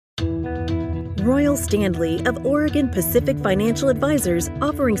Royal Standley of Oregon Pacific Financial Advisors,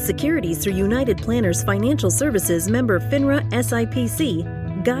 offering securities through United Planners Financial Services member FINRA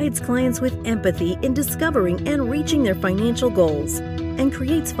SIPC, guides clients with empathy in discovering and reaching their financial goals, and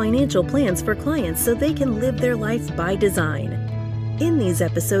creates financial plans for clients so they can live their life by design. In these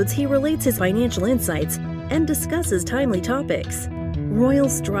episodes, he relates his financial insights and discusses timely topics. Royal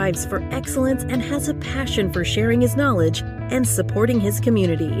strives for excellence and has a passion for sharing his knowledge and supporting his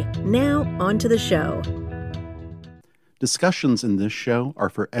community. Now, on to the show. Discussions in this show are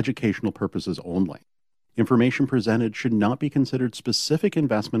for educational purposes only. Information presented should not be considered specific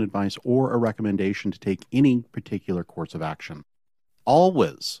investment advice or a recommendation to take any particular course of action.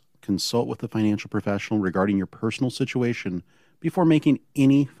 Always consult with a financial professional regarding your personal situation before making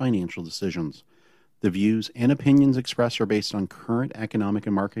any financial decisions. The views and opinions expressed are based on current economic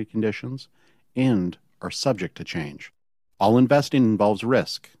and market conditions and are subject to change. All investing involves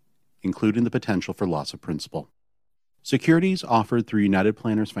risk, including the potential for loss of principal. Securities offered through United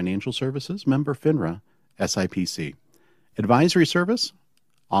Planners Financial Services, member FINRA, SIPC. Advisory service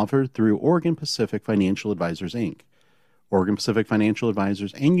offered through Oregon Pacific Financial Advisors, Inc. Oregon Pacific Financial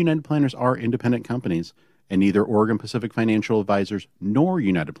Advisors and United Planners are independent companies, and neither Oregon Pacific Financial Advisors nor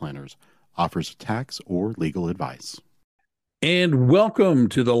United Planners offers tax or legal advice. And welcome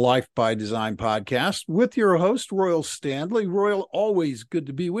to the Life by Design podcast with your host, Royal Standley. Royal, always good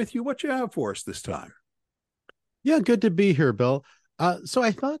to be with you. What you have for us this time? Yeah, good to be here, Bill. So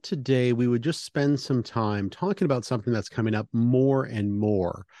I thought today we would just spend some time talking about something that's coming up more and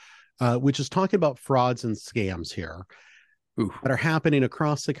more, which is talking about frauds and scams here. That are happening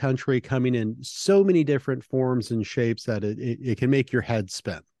across the country, coming in so many different forms and shapes that it can make your head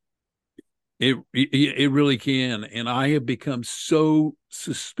spin. It really can. And I have become so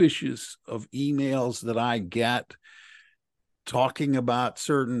suspicious of emails that I get talking about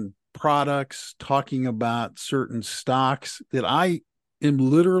certain products, talking about certain stocks, that I am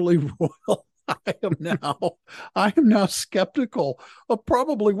literally, Royal, I am now skeptical of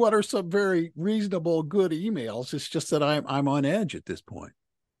probably what are some very reasonable, good emails. It's just that I'm on edge at this point.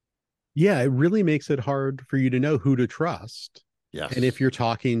 Yeah, it really makes it hard for you to know who to trust. Yes. And if you're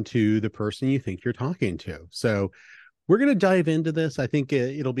talking to the person you think you're talking to. So we're going to dive into this. I think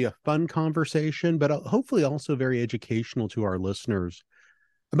it'll be a fun conversation, but hopefully also very educational to our listeners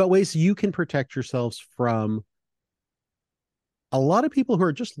about ways you can protect yourselves from a lot of people who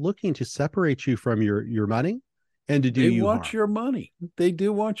are just looking to separate you from your money and to do you harm. They want your money. They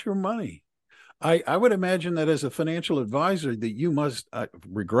do want your money. I would imagine that as a financial advisor that you must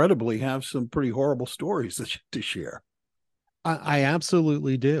regrettably have some pretty horrible stories to share. I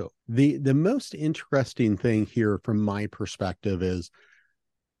absolutely do. The most interesting thing here from my perspective is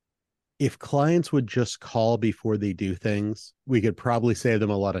if clients would just call before they do things, we could probably save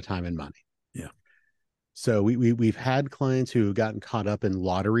them a lot of time and money. Yeah. So we've had clients who have gotten caught up in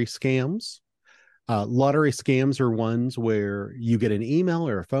lottery scams. Lottery scams are ones where you get an email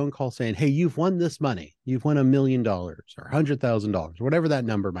or a phone call saying, hey, you've won this money. You've won $1 million or $100,000, whatever that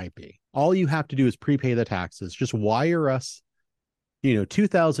number might be. All you have to do is prepay the taxes. Just wire us,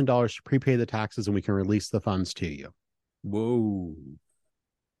 $2,000 to prepay the taxes and we can release the funds to you. Whoa.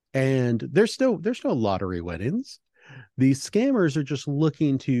 And there's no lottery winnings. These scammers are just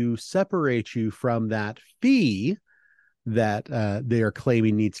looking to separate you from that fee that they are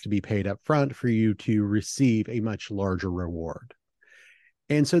claiming needs to be paid up front for you to receive a much larger reward.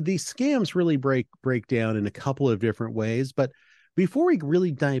 And so these scams really break down in a couple of different ways. But before we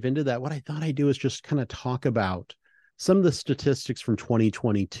really dive into that, what I thought I'd do is just kind of talk about some of the statistics from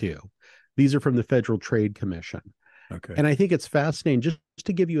 2022. These are from the Federal Trade Commission. Okay. And I think it's fascinating just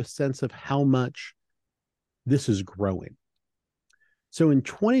to give you a sense of how much this is growing. So in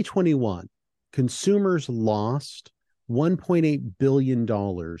 2021, consumers lost $1.8 billion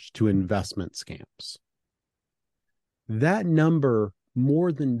to investment scams. That number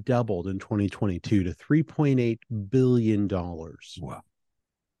more than doubled in 2022 to $3.8 billion. Wow.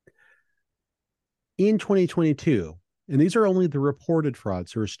 In 2022, and these are only the reported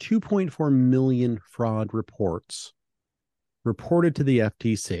frauds, there was 2.4 million fraud reports reported to the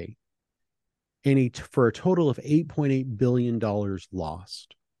FTC, and for a total of $8.8 billion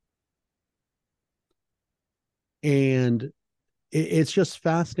lost. And it's just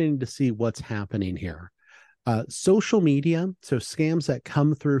fascinating to see what's happening here. Social media, so scams that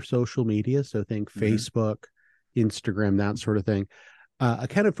come through social media, so think Facebook, Instagram, that sort of thing,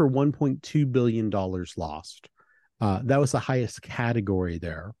 accounted for $1.2 billion lost. That was the highest category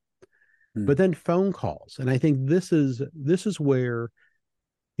there. But then phone calls. And I think this is where,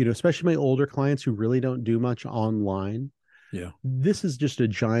 especially my older clients who really don't do much online, Yeah. This is just a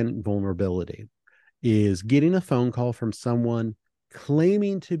giant vulnerability, is getting a phone call from someone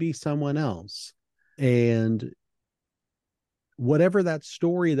claiming to be someone else. And whatever that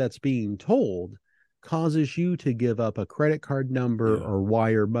story that's being told causes you to give up a credit card number or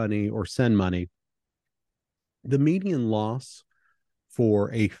wire money or send money. The median loss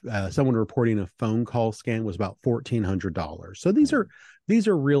for someone reporting a phone call scam was about $1,400. So these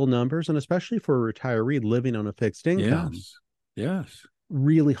are real numbers, and especially for a retiree living on a fixed income, yes,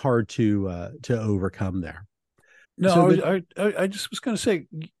 really hard to overcome there. No, so I just was going to say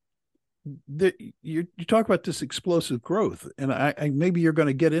that you talk about this explosive growth, and I maybe you're going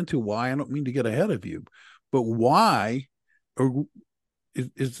to get into why. I don't mean to get ahead of you, but why or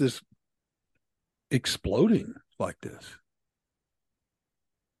is this exploding like this?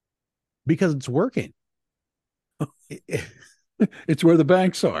 Because it's working. It's where the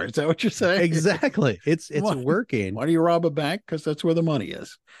banks are. Is that what you're saying? Exactly. It's working. Why do you rob a bank? Because that's where the money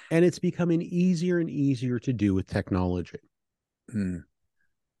is. And it's becoming easier and easier to do with technology.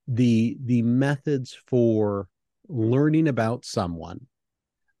 The methods for learning about someone,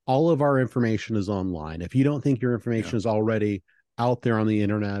 all of our information is online. If you don't think your information is already out there on the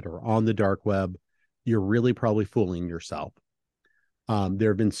internet or on the dark web, you're really probably fooling yourself.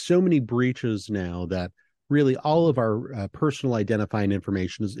 There have been so many breaches now that really all of our personal identifying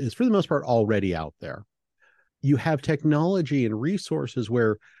information is for the most part already out there. You have technology and resources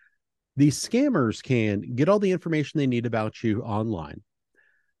where these scammers can get all the information they need about you online.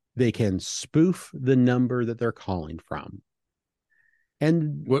 They can spoof the number that they're calling from.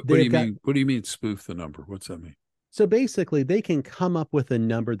 And what do you mean? What do you mean spoof the number? What's that mean? So basically, they can come up with a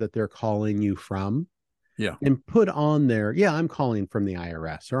number that they're calling you from. Yeah. And put on there, I'm calling from the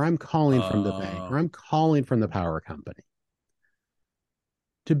IRS, or I'm calling from the bank, or I'm calling from the power company.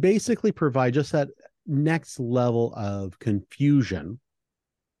 To basically provide just that next level of confusion,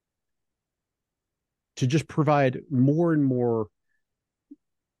 to just provide more and more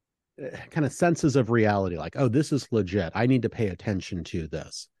kind of senses of reality, like, oh, this is legit. I need to pay attention to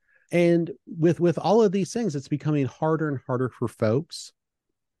this. And with all of these things, it's becoming harder and harder for folks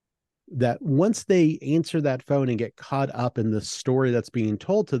that once they answer that phone and get caught up in the story that's being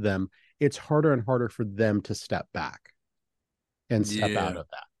told to them, it's harder and harder for them to step back and step out of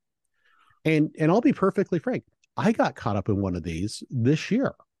that. And I'll be perfectly frank, I got caught up in one of these this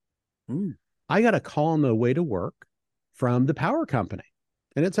year. I got a call on the way to work from the power company,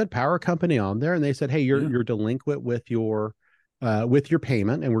 and it said power company on there, and they said, hey, you're delinquent with your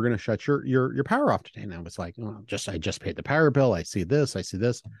payment, and we're going to shut your power off today. And I was like, I just paid the power bill. I see this.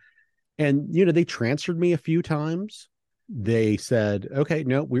 And, they transferred me a few times. They said, okay,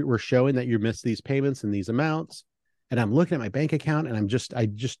 no, we're showing that you missed these payments and these amounts. And I'm looking at my bank account, and I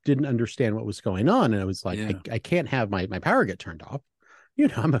just didn't understand what was going on. And I was like, I can't have my power get turned off.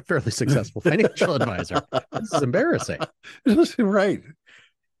 I'm a fairly successful financial advisor. This is embarrassing. Right.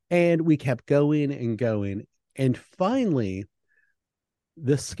 And we kept going and going. And finally,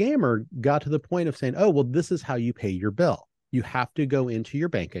 the scammer got to the point of saying, oh, well, this is how you pay your bill. You have to go into your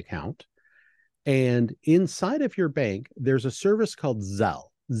bank account, and inside of your bank, there's a service called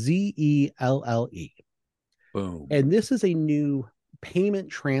Zelle, Zelle. Boom. And this is a new payment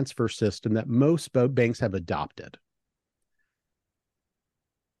transfer system that most banks have adopted.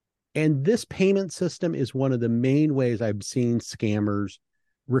 And this payment system is one of the main ways I've seen scammers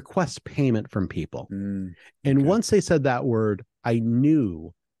request payment from people. And once they said that word, I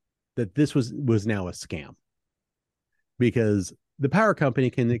knew that this was now a scam. Because the power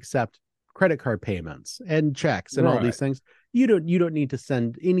company can accept credit card payments and checks and all these things. You don't need to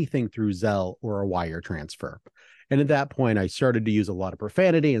send anything through Zelle or a wire transfer. And at that point, I started to use a lot of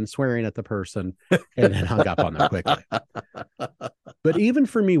profanity and swearing at the person, and then hung up on them quickly. But even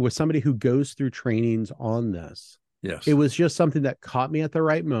for me, with somebody who goes through trainings on this, it was just something that caught me at the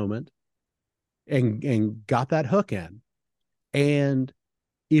right moment and got that hook in. And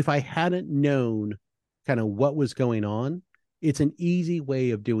if I hadn't known kind of what was going on, it's an easy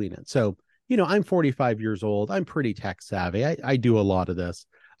way of doing it. So, I'm 45 years old. I'm pretty tech savvy. I do a lot of this.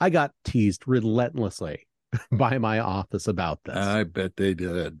 I got teased relentlessly by my office about this. I bet they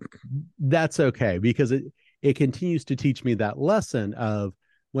did. That's okay, because it continues to teach me that lesson of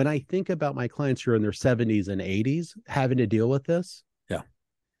when I think about my clients who are in their 70s and 80s having to deal with this,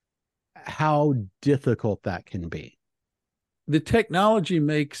 how difficult that can be. The technology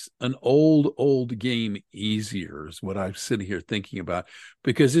makes an old game easier, is what I'm sitting here thinking about,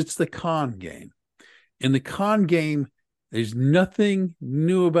 because it's the con game. In the con game, there's nothing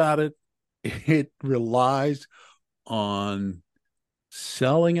new about it. It relies on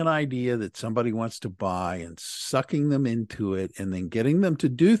selling an idea that somebody wants to buy and sucking them into it, and then getting them to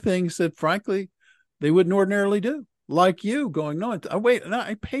do things that frankly they wouldn't ordinarily do. Like you going, no, wait, no,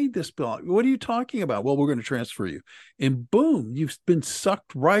 I paid this bill. What are you talking about? Well, we're going to transfer you, and boom, you've been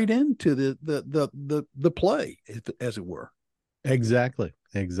sucked right into the play, as it were. Exactly.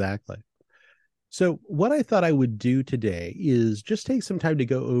 So what I thought I would do today is just take some time to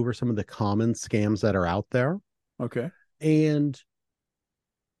go over some of the common scams that are out there. Okay. And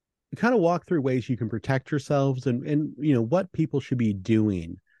kind of walk through ways you can protect yourselves and what people should be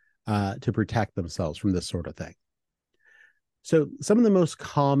doing to protect themselves from this sort of thing. So some of the most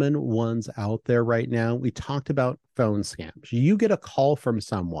common ones out there right now, we talked about phone scams. You get a call from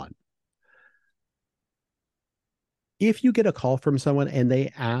someone. If you get a call from someone and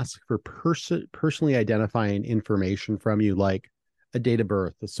they ask for personally identifying information from you, like a date of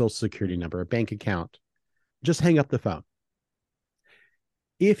birth, a social security number, a bank account, just hang up the phone.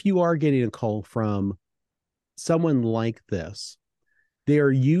 If you are getting a call from someone like this, they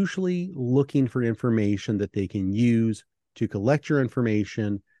are usually looking for information that they can use to collect your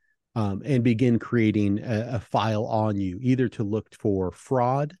information and begin creating a file on you, either to look for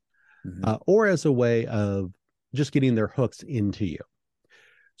fraud or as a way of just getting their hooks into you.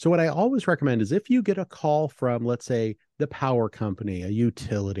 So what I always recommend is if you get a call from, let's say, the power company, a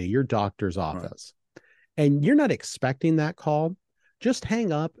utility, your doctor's office, and you're not expecting that call, just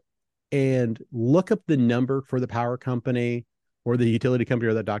hang up and look up the number for the power company or the utility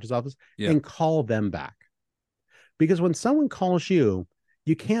company or the doctor's office and call them back. Because when someone calls you,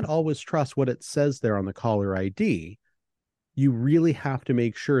 you can't always trust what it says there on the caller ID. You really have to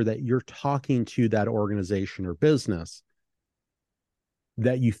make sure that you're talking to that organization or business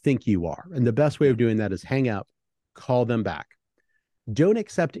that you think you are. And the best way of doing that is hang up, call them back. Don't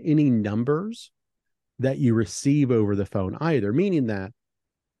accept any numbers that you receive over the phone either, meaning that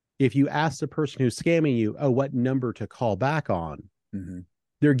if you ask the person who's scamming you, oh, what number to call back on,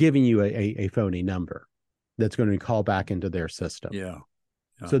 they're giving you a phony number that's going to call back into their system. Yeah.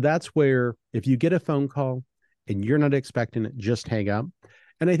 So that's where if you get a phone call and you're not expecting it, just hang up.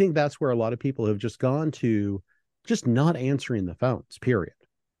 And I think that's where a lot of people have just gone to just not answering the phones, period.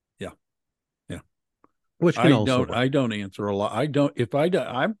 Yeah. Which can I don't answer a lot.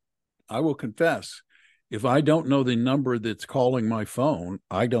 I will confess, if I don't know the number that's calling my phone,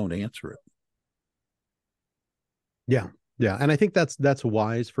 I don't answer it. Yeah. And I think that's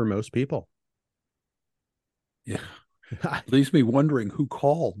wise for most people. Yeah. Leaves me wondering who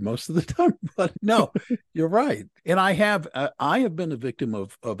called most of the time, but no, you're right. And I have been a victim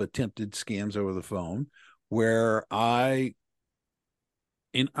of attempted scams over the phone where and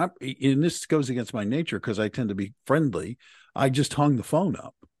this goes against my nature because I tend to be friendly. I just hung the phone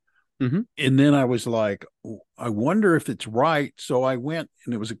up. And then I was like, I wonder if it's right. So I went,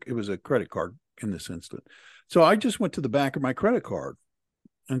 and it was a credit card in this instant. So I just went to the back of my credit card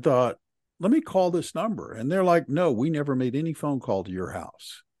and thought, let me call this number. And they're like, no, we never made any phone call to your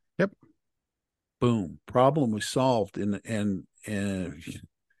house. Yep. Boom. Problem was solved. And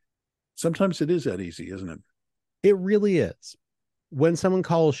sometimes it is that easy, isn't it? It really is. When someone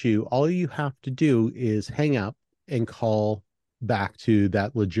calls you, all you have to do is hang up and call back to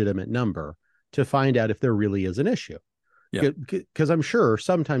that legitimate number to find out if there really is an issue. Yeah. Because I'm sure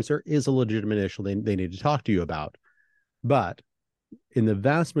sometimes there is a legitimate issue they need to talk to you about. But in the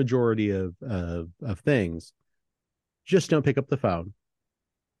vast majority of things, just don't pick up the phone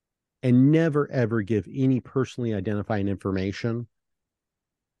and never, ever give any personally identifying information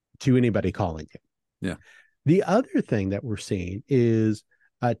to anybody calling you. Yeah. The other thing that we're seeing is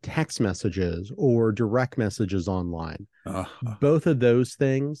text messages or direct messages online. Both of those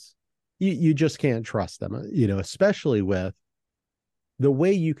things, you just can't trust them, especially with the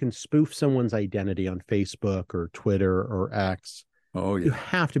way you can spoof someone's identity on Facebook or Twitter or X. Oh, yeah. You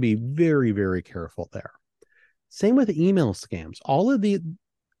have to be very, very careful there. Same with email scams. All of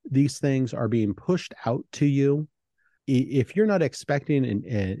these things are being pushed out to you. If you're not expecting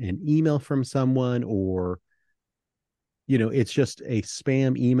an email from someone, or it's just a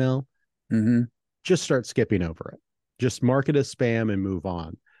spam email, just start skipping over it. Just mark it as spam and move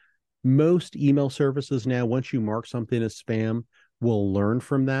on. Most email services now, once you mark something as spam, will learn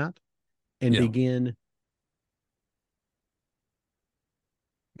from that and begin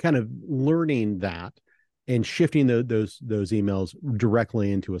kind of learning that and shifting those emails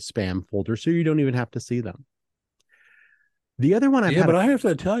directly into a spam folder so you don't even have to see them. The other one I have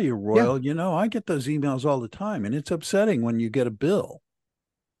to tell you, Royal, I get those emails all the time, and it's upsetting when you get a bill.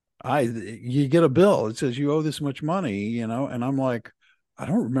 You get a bill, it says you owe this much money, and I'm like, I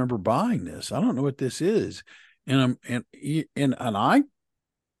don't remember buying this. I don't know what this is. and I,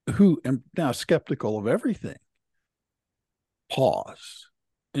 who am now skeptical of everything, pause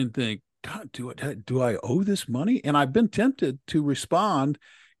and think, God, do I owe this money? And I've been tempted to respond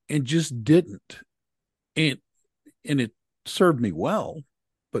and just didn't. And it served me well,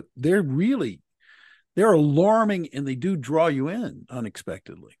 but they're alarming, and they do draw you in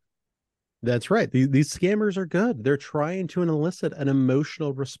unexpectedly. That's right. These scammers are good. They're trying to elicit an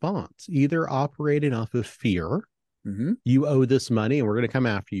emotional response, either operating off of fear, you owe this money and we're going to come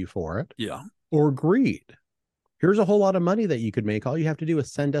after you for it. Yeah. Or greed. Here's a whole lot of money that you could make. All you have to do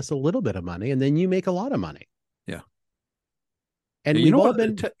is send us a little bit of money, and then you make a lot of money. Yeah. And we've all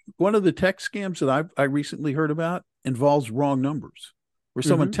been one of the text scams that I recently heard about involves wrong numbers, where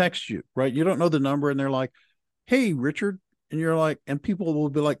someone texts you, right? You don't know the number, and they're like, "Hey, Richard," and you're like, and people will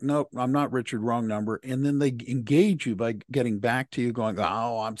be like, "Nope, I'm not Richard, wrong number." And then they engage you by getting back to you, going,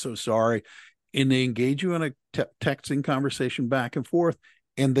 "Oh, I'm so sorry," and they engage you in a texting conversation back and forth,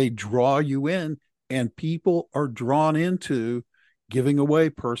 and they draw you in. And people are drawn into giving away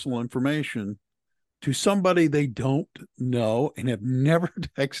personal information to somebody they don't know and have never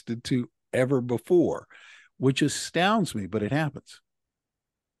texted to ever before, which astounds me, but it happens.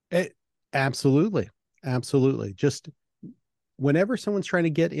 Absolutely. Absolutely. Just whenever someone's trying to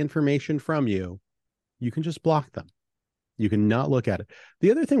get information from you, you can just block them. You can not look at it.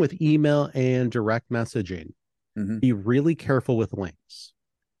 The other thing with email and direct messaging, be really careful with links.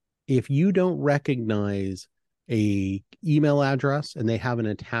 If you don't recognize a email address and they have an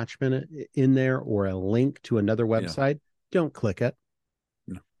attachment in there or a link to another website, don't click it.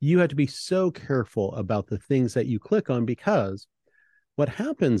 No. You have to be so careful about the things that you click on, because what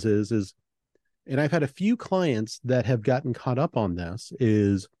happens is, and I've had a few clients that have gotten caught up on this,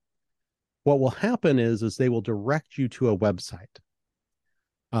 is what will happen is they will direct you to a website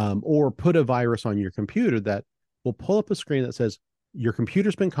or put a virus on your computer that will pull up a screen that says, your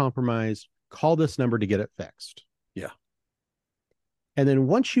computer's been compromised, call this number to get it fixed. Yeah. And then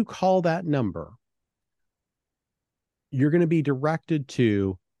once you call that number, you're going to be directed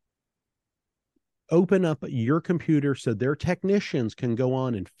to open up your computer so their technicians can go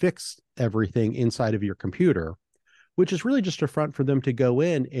on and fix everything inside of your computer, which is really just a front for them to go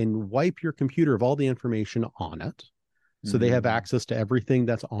in and wipe your computer of all the information on it. So they have access to everything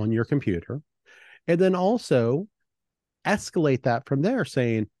that's on your computer. And then also escalate that from there,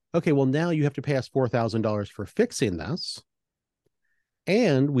 saying, okay, well, now you have to pay us $4,000 for fixing this.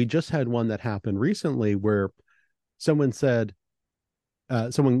 And we just had one that happened recently where someone said,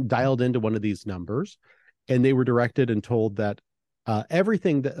 someone dialed into one of these numbers, and they were directed and told that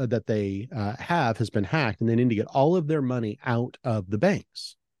everything that they have has been hacked, and they need to get all of their money out of the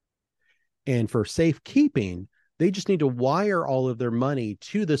banks. And for safekeeping, they just need to wire all of their money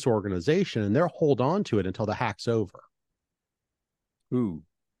to this organization, and they'll hold on to it until the hack's over. Ooh.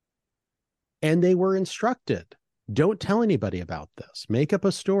 And they were instructed, don't tell anybody about this. Make up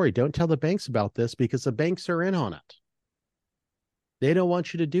a story. Don't tell the banks about this, because the banks are in on it. They don't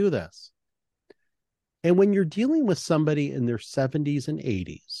want you to do this. And when you're dealing with somebody in their 70s and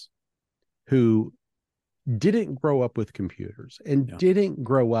 80s who didn't grow up with computers and didn't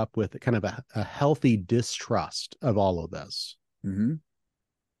grow up with kind of a healthy distrust of all of this,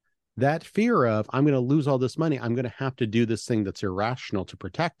 that fear of, I'm going to lose all this money, I'm going to have to do this thing that's irrational to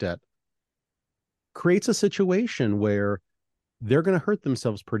protect it, creates a situation where they're going to hurt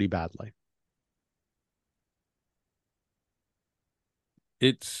themselves pretty badly.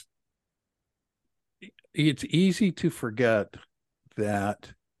 It's easy to forget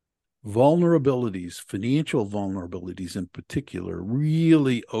that vulnerabilities, financial vulnerabilities in particular,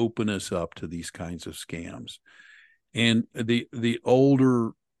 really open us up to these kinds of scams. And the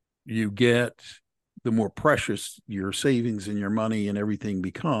older you get, the more precious your savings and your money and everything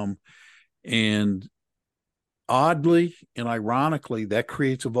become. And oddly and ironically, that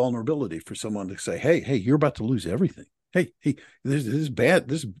creates a vulnerability for someone to say, hey, you're about to lose everything. Hey, this is bad.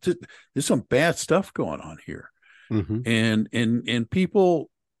 There's some bad stuff going on here. And people,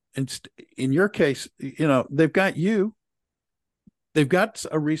 in your case, they've got you. They've got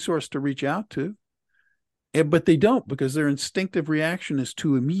a resource to reach out to. But they don't, because their instinctive reaction is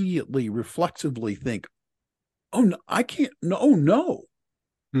to immediately, reflexively think, oh, no, I can't. No.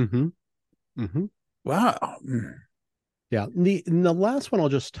 Wow. Yeah. The last one I'll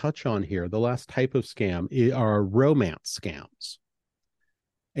just touch on here, the last type of scam are romance scams.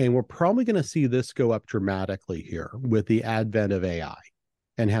 And we're probably going to see this go up dramatically here with the advent of AI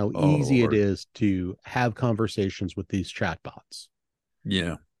and how easy it is to have conversations with these chatbots.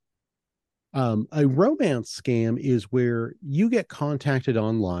 Yeah. A romance scam is where you get contacted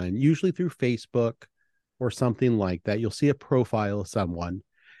online, usually through Facebook or something like that, you'll see a profile of someone,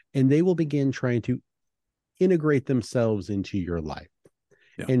 and they will begin trying to integrate themselves into your life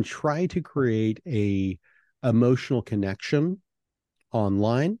and try to create a emotional connection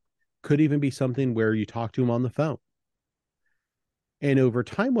online. Could even be something where you talk to them on the phone. And over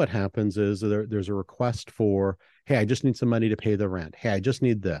time, what happens is there's a request for, hey, I just need some money to pay the rent. Hey, I just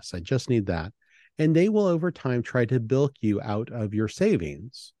need this. I just need that. And they will over time try to bilk you out of your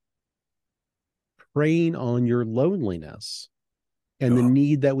savings, preying on your loneliness and the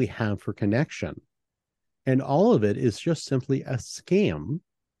need that we have for connection. And all of it is just simply a scam.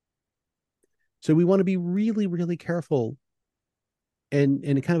 So we want to be really, really careful and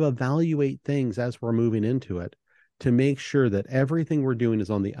kind of evaluate things as we're moving into it to make sure that everything we're doing is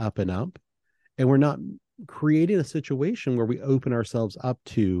on the up and up, and we're not creating a situation where we open ourselves up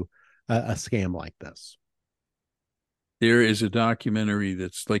to a scam like this. There is a documentary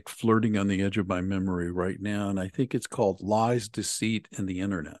that's like flirting on the edge of my memory right now, and I think it's called Lies, Deceit, and the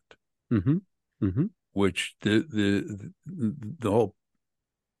Internet. Mm-hmm. Mm-hmm. Which the whole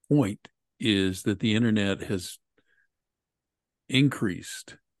point is that the internet has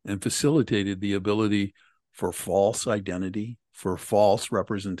increased and facilitated the ability for false identity, for false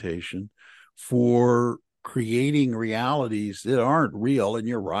representation, for creating realities that aren't real. And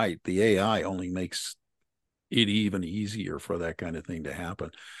you're right, the AI only makes it even easier for that kind of thing to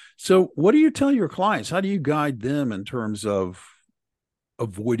happen. So what do you tell your clients? How do you guide them in terms of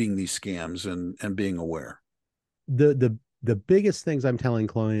avoiding these scams and being aware? The biggest things I'm telling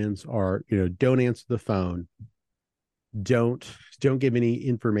clients are, don't answer the phone. Don't give any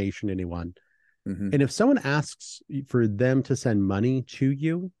information to anyone. Mm-hmm. And if someone asks for them to send money to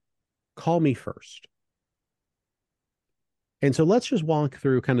you, call me first. And so let's just walk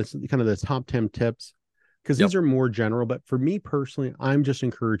through kind of the top 10 tips, because these are more general. But for me personally, I'm just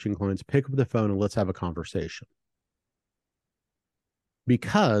encouraging clients, pick up the phone and let's have a conversation.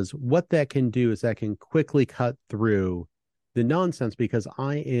 Because what that can do is that can quickly cut through the nonsense, because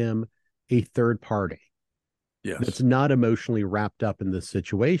I am a third party that's not emotionally wrapped up in this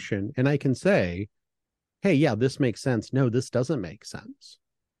situation. And I can say, hey, yeah, this makes sense. No, this doesn't make sense.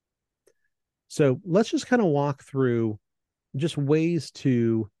 So let's just kind of walk through just ways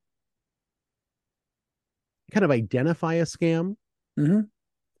to kind of identify a scam, mm-hmm.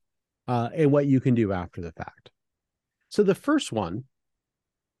 And what you can do after the fact. So the first one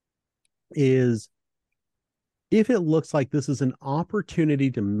is, if it looks like this is an opportunity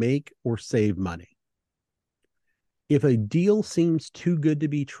to make or save money. If a deal seems too good to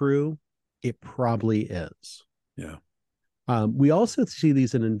be true, it probably is. Yeah. We also see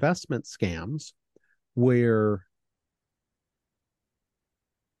these in investment scams where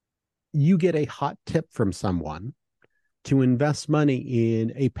you get a hot tip from someone to invest money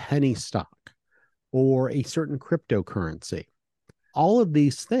in a penny stock or a certain cryptocurrency. All of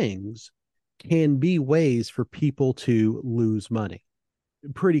these things can be ways for people to lose money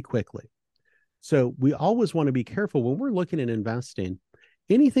pretty quickly. So we always want to be careful when we're looking at investing.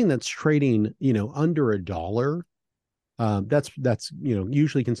 Anything that's trading, under $1, that's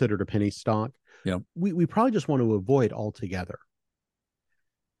usually considered a penny stock. Yeah, we probably just want to avoid altogether,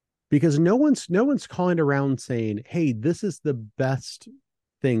 because no one's calling around saying, "Hey, this is the best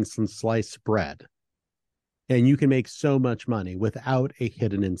thing since sliced bread, and you can make so much money without a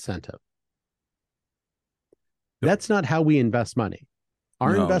hidden incentive." That's not how we invest money.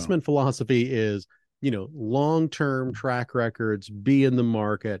 Our investment philosophy is, long-term track records, be in the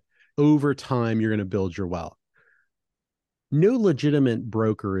market. Over time, you're going to build your wealth. No legitimate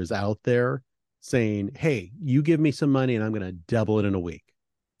broker is out there saying, hey, you give me some money and I'm going to double it in a week.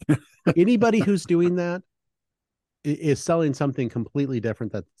 Anybody who's doing that is selling something completely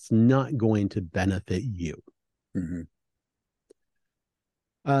different that's not going to benefit you. Mm-hmm.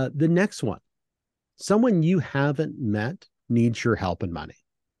 The next one. Someone you haven't met needs your help and money.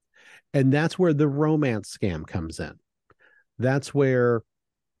 And that's where the romance scam comes in. That's where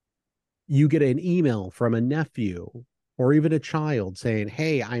you get an email from a nephew or even a child saying,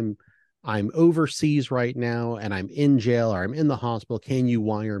 hey, I'm overseas right now and I'm in jail or I'm in the hospital. Can you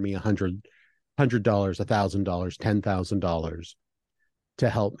wire me $100, $1,000, $10,000 to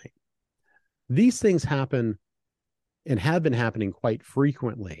help me? These things happen and have been happening quite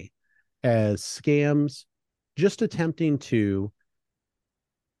frequently as scams, just attempting to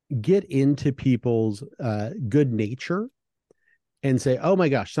get into people's good nature and say, oh my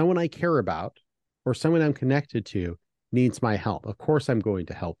gosh, someone I care about or someone I'm connected to needs my help. Of course, I'm going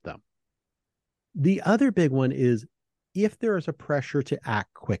to help them. The other big one is if there is a pressure to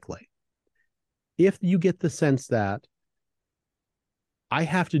act quickly. If you get the sense that I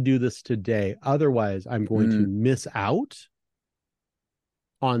have to do this today. Otherwise, I'm going to miss out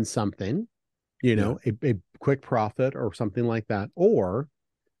on something, a quick profit or something like that. Or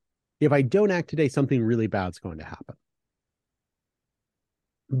if I don't act today, something really bad's going to happen.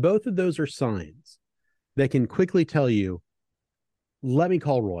 Both of those are signs that can quickly tell you, let me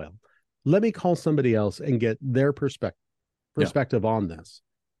call Royal. Let me call somebody else and get their perspective on this.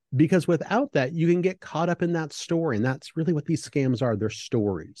 Because without that, you can get caught up in that story. And that's really what these scams are. They're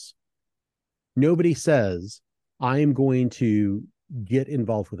stories. Nobody says, I am going to get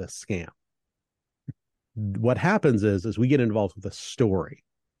involved with a scam. What happens is we get involved with a story.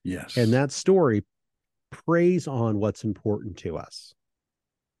 Yes. And that story preys on what's important to us.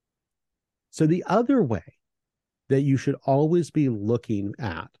 So the other way that you should always be looking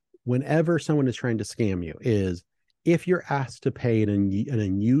at whenever someone is trying to scam you is if you're asked to pay in an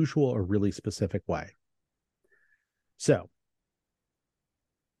unusual or really specific way. So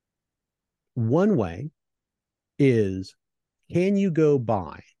one way is, can you go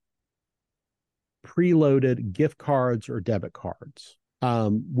buy preloaded gift cards or debit cards?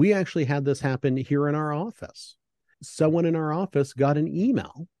 We actually had this happen here in our office. Someone in our office got an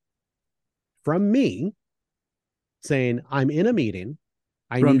email from me saying, I'm in a meeting.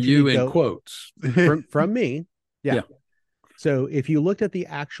 I from need you to in go, quotes. from me. Yeah. So if you looked at the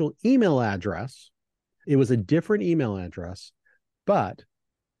actual email address, it was a different email address, but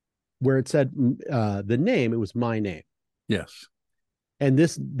where it said the name, it was my name. Yes. And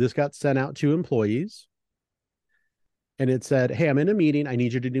this got sent out to employees. And it said, hey, I'm in a meeting. I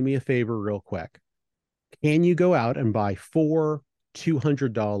need you to do me a favor real quick. Can you go out and buy 4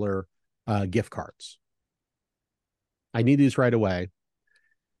 $200 gift cards? I need these right away.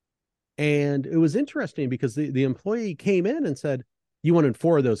 And it was interesting because the employee came in and said, you wanted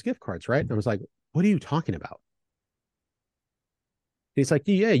 4 of those gift cards, right? And I was like, what are you talking about? And he's like,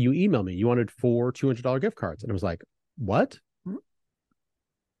 yeah, you emailed me. You wanted 4 $200 gift cards. And I was like, what?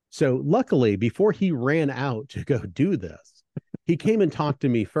 So luckily, before he ran out to go do this, he came and talked to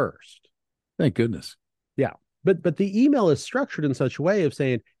me first. Thank goodness. Yeah. But the email is structured in such a way of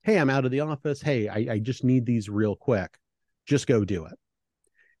saying, hey, I'm out of the office. Hey, I just need these real quick. Just go do it.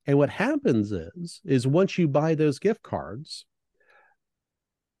 And what happens is once you buy those gift cards,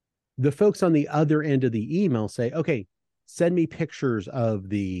 the folks on the other end of the email say, okay, send me pictures of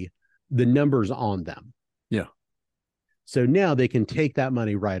the numbers on them. Yeah. So now they can take that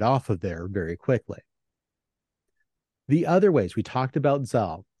money right off of there very quickly. The other ways, we talked about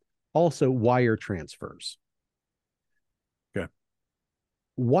Zelle, also wire transfers. Okay.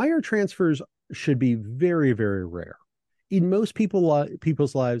 Wire transfers should be very, very rare. In most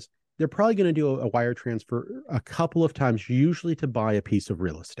people's lives, they're probably going to do a wire transfer a couple of times, usually to buy a piece of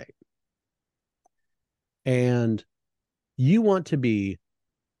real estate. And you want to be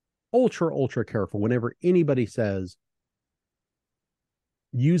ultra, ultra careful whenever anybody says,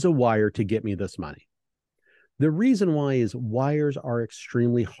 use a wire to get me this money. The reason why is wires are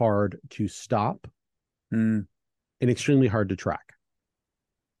extremely hard to stop and extremely hard to track.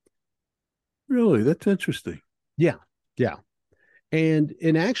 Really? That's interesting. Yeah. Yeah. And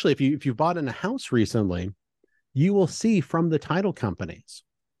actually, if you've bought in a house recently, you will see from the title companies,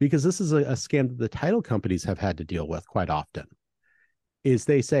 because this is a scam that the title companies have had to deal with quite often, is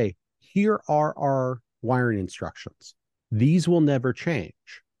they say, here are our wiring instructions. These will never change.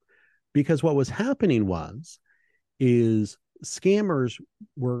 Because what was happening is scammers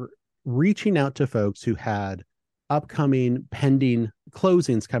were reaching out to folks who had upcoming pending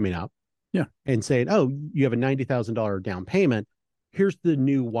closings coming up. Yeah. And saying, oh, you have a $90,000 down payment. Here's the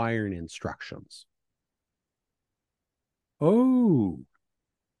new wiring instructions. Oh.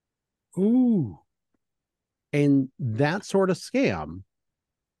 And that sort of scam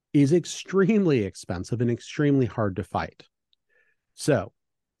is extremely expensive and extremely hard to fight. So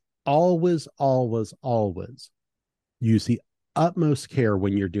always, always, always use the utmost care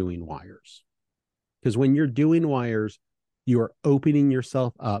when you're doing wires. Because when you're doing wires, you are opening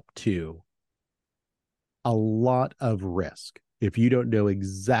yourself up to a lot of risk if you don't know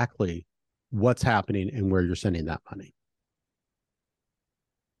exactly what's happening and where you're sending that money.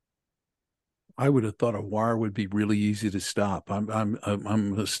 I would have thought a wire would be really easy to stop. I'm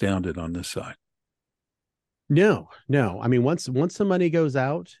astounded on this side. No. I mean, once the money goes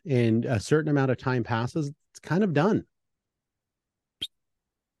out and a certain amount of time passes, it's kind of done.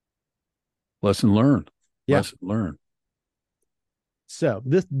 Lesson learned. Yeah. Lesson learned. So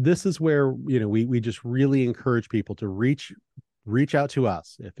this is where, we just really encourage people to reach out to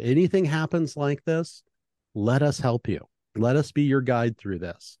us. If anything happens like this, let us help you. Let us be your guide through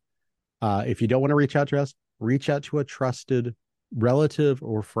this. If you don't want to reach out to us, reach out to a trusted relative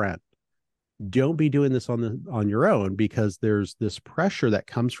or friend. Don't be doing this on your own, because there's this pressure that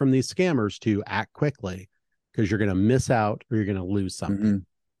comes from these scammers to act quickly, because you're going to miss out or you're going to lose something. Mm-hmm.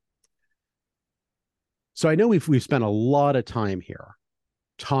 So I know we've spent a lot of time here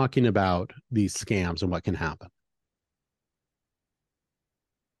talking about these scams and what can happen.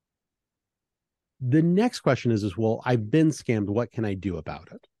 The next question is, well, I've been scammed. What can I do about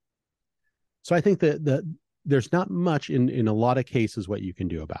it? So I think that there's not much in a lot of cases what you can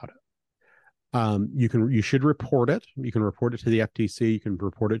do about it. You should report it. You can report it to the FTC. You can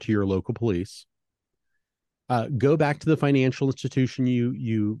report it to your local police. Go back to the financial institution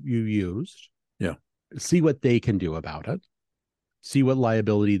you used. Yeah. See what they can do about it. See what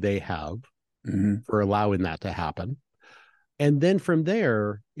liability they have for allowing that to happen. And then from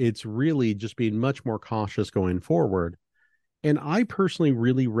there, it's really just being much more cautious going forward. And I personally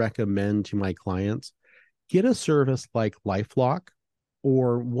really recommend to my clients, get a service like LifeLock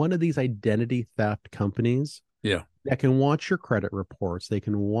or one of these identity theft companies that can watch your credit reports. They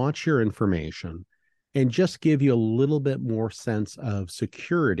can watch your information and just give you a little bit more sense of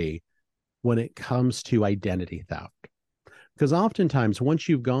security when it comes to identity theft. Because oftentimes, once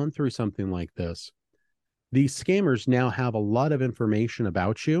you've gone through something like this, these scammers now have a lot of information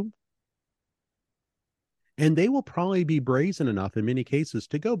about you, and they will probably be brazen enough in many cases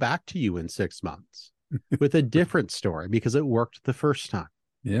to go back to you in 6 months with a different story because it worked the first time.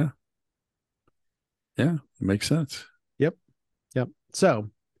 Yeah. Yeah. Makes sense. Yep. So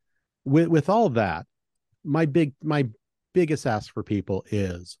with all of that, my biggest ask for people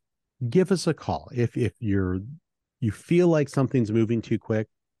is give us a call. If you feel like something's moving too quick,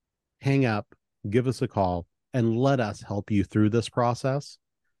 hang up, give us a call, and let us help you through this process.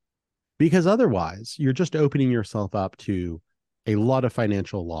 Because otherwise, you're just opening yourself up to a lot of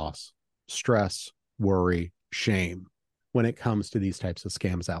financial loss, stress, worry, shame when it comes to these types of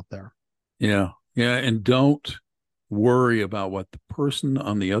scams out there. Yeah. And don't worry about what the person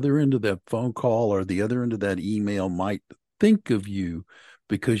on the other end of that phone call or the other end of that email might think of you,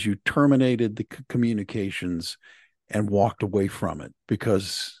 because you terminated the communications and walked away from it,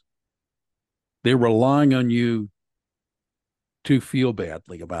 because they're relying on you to feel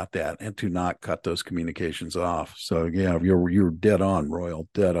badly about that and to not cut those communications off. So yeah, you're dead on, Royal,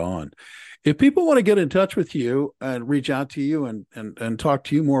 dead on. If people want to get in touch with you and reach out to you and talk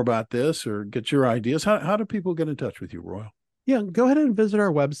to you more about this or get your ideas, how do people get in touch with you, Royal? Yeah, go ahead and visit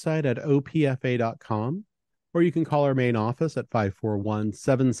our website at opfa.com, or you can call our main office at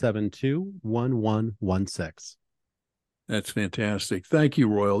 541-772-1116. That's fantastic. Thank you,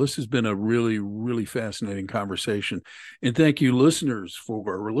 Royal. This has been a really, really fascinating conversation. And thank you, listeners,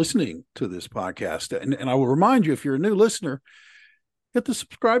 for listening to this podcast. And I will remind you, if you're a new listener, hit the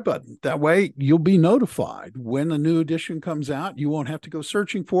subscribe button. That way you'll be notified when a new edition comes out. You won't have to go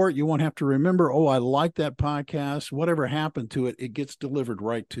searching for it. You won't have to remember, oh, I like that podcast. Whatever happened to it, it gets delivered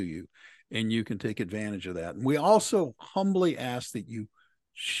right to you, and you can take advantage of that. And we also humbly ask that you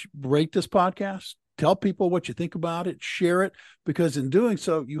rate this podcast. Tell people what you think about it, share it, because in doing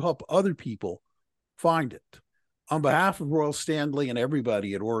so, you help other people find it. On behalf of Royal Standley and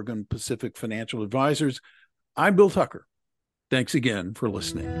everybody at Oregon Pacific Financial Advisors, I'm Bill Tucker. Thanks again for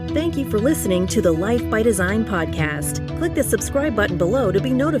listening. Thank you for listening to the Life by Design podcast. Click the subscribe button below to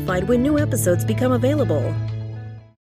be notified when new episodes become available.